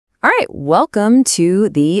All right, welcome to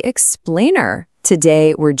the Explainer.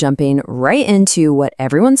 Today, we're jumping right into what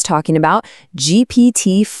everyone's talking about,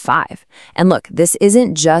 GPT-5. And look, this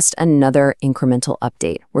isn't just another incremental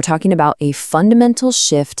update. We're talking about a fundamental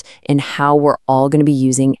shift in how we're all going to be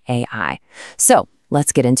using AI. So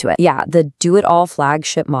let's get into it. Yeah, the do-it-all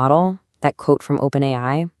flagship model, that quote from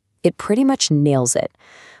OpenAI, it pretty much nails it.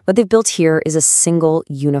 What they've built here is a single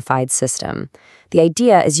unified system. The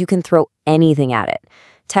idea is you can throw anything at it.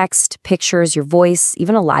 Text, pictures, your voice,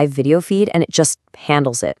 even a live video feed, and it just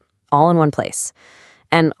handles it, all in one place.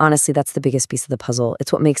 And honestly, that's the biggest piece of the puzzle.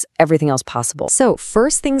 It's what makes everything else possible. So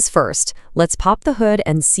first things first, let's pop the hood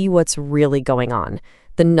and see what's really going on.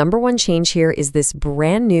 The number one change here is this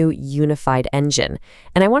brand new unified engine.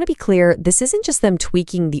 And I want to be clear, this isn't just them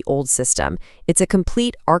tweaking the old system. It's a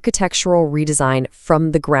complete architectural redesign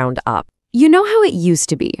from the ground up. You know how it used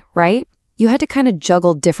to be, right? You had to kind of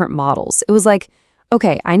juggle different models. It was like,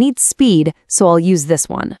 okay, I need speed, so I'll use this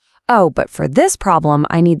one. Oh, but for this problem,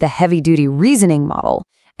 I need the heavy-duty reasoning model.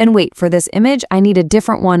 And wait, for this image, I need a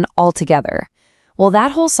different one altogether. Well,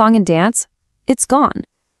 that whole song and dance, it's gone.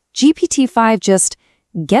 GPT-5 just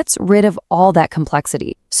gets rid of all that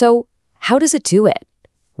complexity. So how does it do it?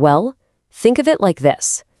 Well, think of it like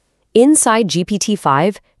this. Inside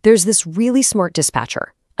GPT-5, there's this really smart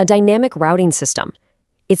dispatcher, a dynamic routing system.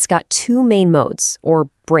 It's got two main modes, or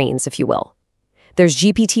brains, if you will. There's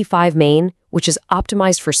GPT-5 main, which is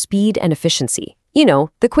optimized for speed and efficiency. You know,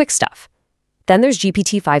 the quick stuff. Then there's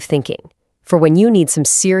GPT-5 thinking, for when you need some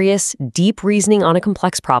serious, deep reasoning on a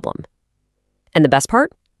complex problem. And the best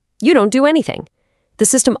part? You don't do anything. The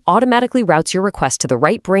system automatically routes your request to the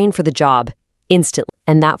right brain for the job instantly.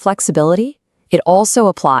 And that flexibility? It also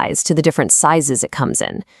applies to the different sizes it comes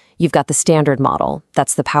in. You've got the standard model,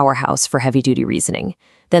 that's the powerhouse for heavy-duty reasoning.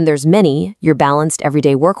 Then there's Mini, your balanced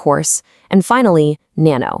everyday workhorse. And finally,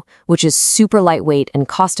 Nano, which is super lightweight and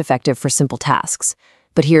cost-effective for simple tasks.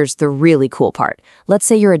 But here's the really cool part. Let's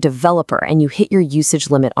say you're a developer and you hit your usage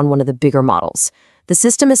limit on one of the bigger models. The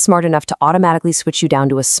system is smart enough to automatically switch you down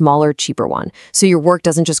to a smaller, cheaper one, so your work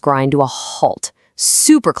doesn't just grind to a halt.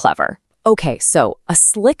 Super clever. Okay, so a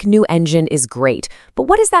slick new engine is great, but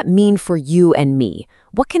what does that mean for you and me?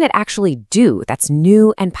 What can it actually do that's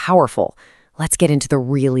new and powerful? Let's get into the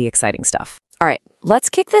really exciting stuff. All right,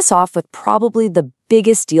 let's kick this off with probably the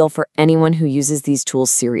biggest deal for anyone who uses these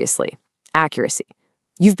tools seriously. Accuracy.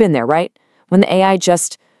 You've been there, right? When the AI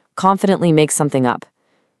just confidently makes something up.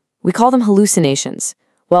 We call them hallucinations.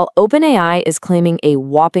 Well, OpenAI is claiming a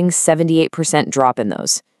whopping 78% drop in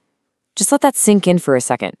those. Just let that sink in for a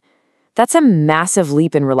second. That's a massive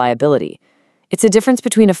leap in reliability. It's a difference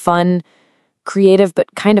between a fun, creative,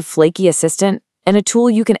 but kind of flaky assistant and a tool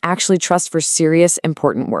you can actually trust for serious,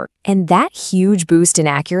 important work. And that huge boost in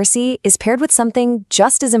accuracy is paired with something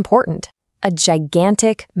just as important, a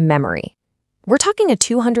gigantic memory. We're talking a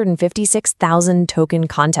 256,000 token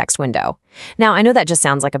context window. Now, I know that just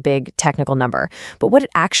sounds like a big technical number, but what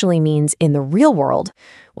it actually means in the real world,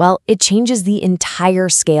 well, it changes the entire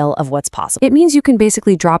scale of what's possible. It means you can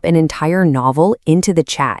basically drop an entire novel into the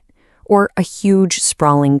chat, or a huge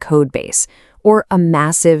sprawling code base, or a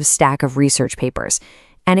massive stack of research papers,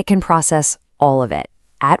 and it can process all of it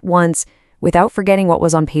at once without forgetting what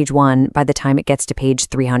was on page 1 by the time it gets to page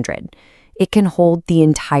 300. It can hold the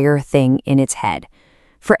entire thing in its head.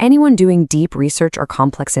 For anyone doing deep research or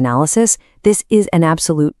complex analysis, this is an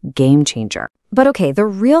absolute game changer. But okay, the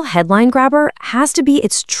real headline grabber has to be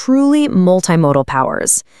its truly multimodal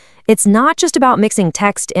powers. It's not just about mixing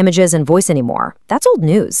text, images, and voice anymore. That's old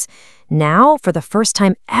news. Now, for the first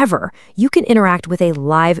time ever, you can interact with a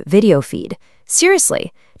live video feed.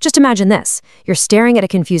 Seriously, just imagine this. You're staring at a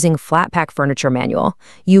confusing flat-pack furniture manual.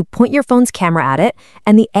 You point your phone's camera at it,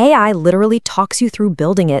 and the AI literally talks you through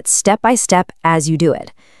building it step by step as you do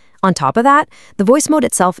it. On top of that, the voice mode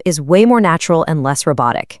itself is way more natural and less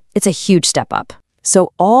robotic. It's a huge step up.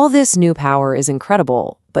 So all this new power is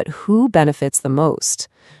incredible, but who benefits the most?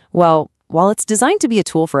 Well, while it's designed to be a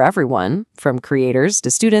tool for everyone, from creators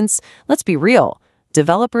to students, let's be real.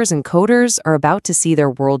 Developers and coders are about to see their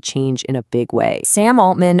world change in a big way. Sam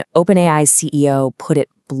Altman, OpenAI's CEO, put it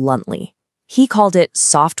bluntly. He called it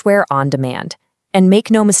software on demand. And make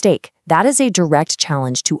no mistake, that is a direct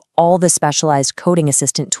challenge to all the specialized coding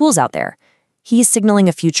assistant tools out there. He's signaling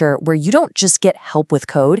a future where you don't just get help with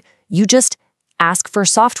code, you just ask for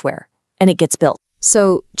software, and it gets built.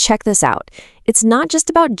 So check this out. It's not just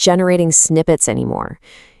about generating snippets anymore.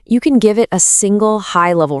 You can give it a single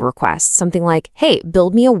high-level request, something like, hey,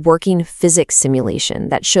 build me a working physics simulation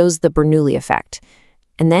that shows the Bernoulli effect.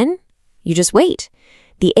 And then you just wait.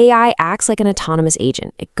 The AI acts like an autonomous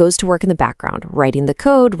agent. It goes to work in the background, writing the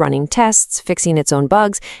code, running tests, fixing its own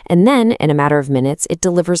bugs, and then, in a matter of minutes, it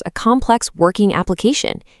delivers a complex working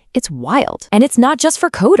application. It's wild. And it's not just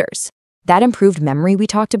for coders. That improved memory we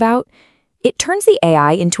talked about, it turns the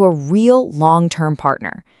AI into a real long-term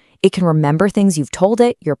partner. It can remember things you've told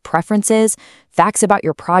it, your preferences, facts about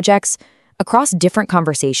your projects, across different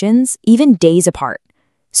conversations, even days apart.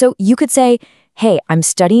 So you could say, hey, I'm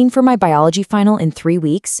studying for my biology final in 3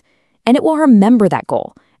 weeks, and it will remember that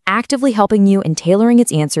goal, actively helping you and tailoring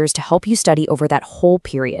its answers to help you study over that whole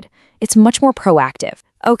period. It's much more proactive.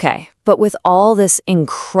 Okay, but with all this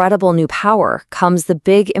incredible new power comes the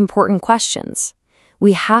big important questions.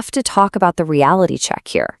 We have to talk about the reality check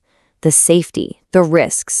here, the safety, the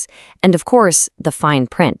risks, and of course, the fine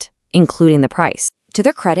print, including the price. To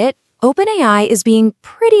their credit, OpenAI is being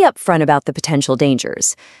pretty upfront about the potential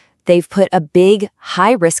dangers. They've put a big,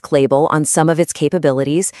 high-risk label on some of its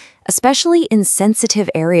capabilities, especially in sensitive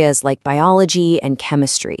areas like biology and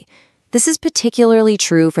chemistry. This is particularly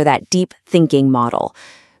true for that deep thinking model.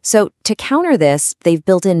 So to counter this, they've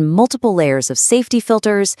built in multiple layers of safety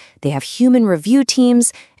filters, they have human review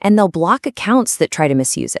teams, and they'll block accounts that try to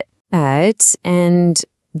misuse it. And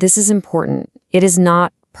this is important, it is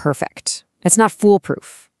not perfect. It's not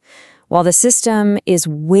foolproof. While the system is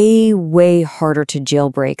way, way harder to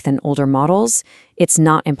jailbreak than older models, it's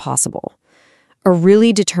not impossible. A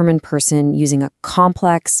really determined person using a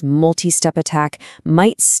complex, multi-step attack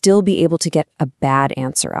might still be able to get a bad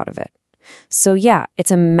answer out of it. So yeah,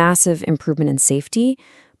 it's a massive improvement in safety,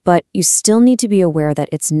 but you still need to be aware that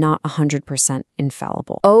it's not 100%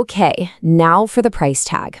 infallible. Okay, now for the price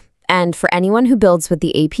tag. And for anyone who builds with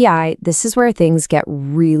the API, this is where things get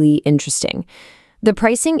really interesting. The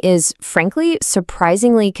pricing is, frankly,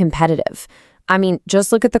 surprisingly competitive. I mean,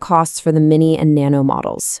 just look at the costs for the Mini and Nano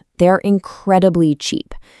models. They're incredibly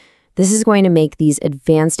cheap. This is going to make these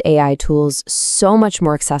advanced AI tools so much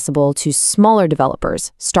more accessible to smaller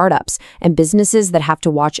developers, startups, and businesses that have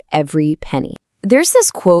to watch every penny. There's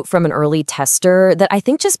this quote from an early tester that I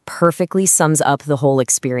think just perfectly sums up the whole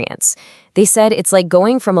experience. They said it's like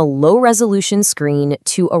going from a low-resolution screen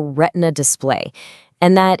to a retina display,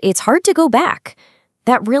 and that it's hard to go back.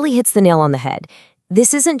 That really hits the nail on the head.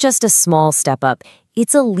 This isn't just a small step up.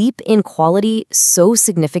 It's a leap in quality so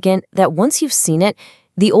significant that once you've seen it,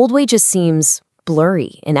 the old way just seems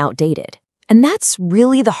blurry and outdated. And that's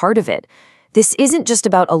really the heart of it. This isn't just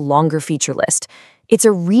about a longer feature list. It's a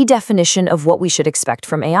redefinition of what we should expect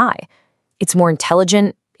from AI. It's more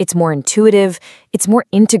intelligent, it's more intuitive, it's more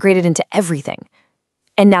integrated into everything.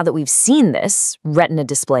 And now that we've seen this retina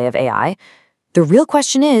display of AI, the real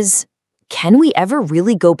question is, can we ever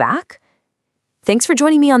really go back? Thanks for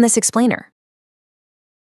joining me on this explainer.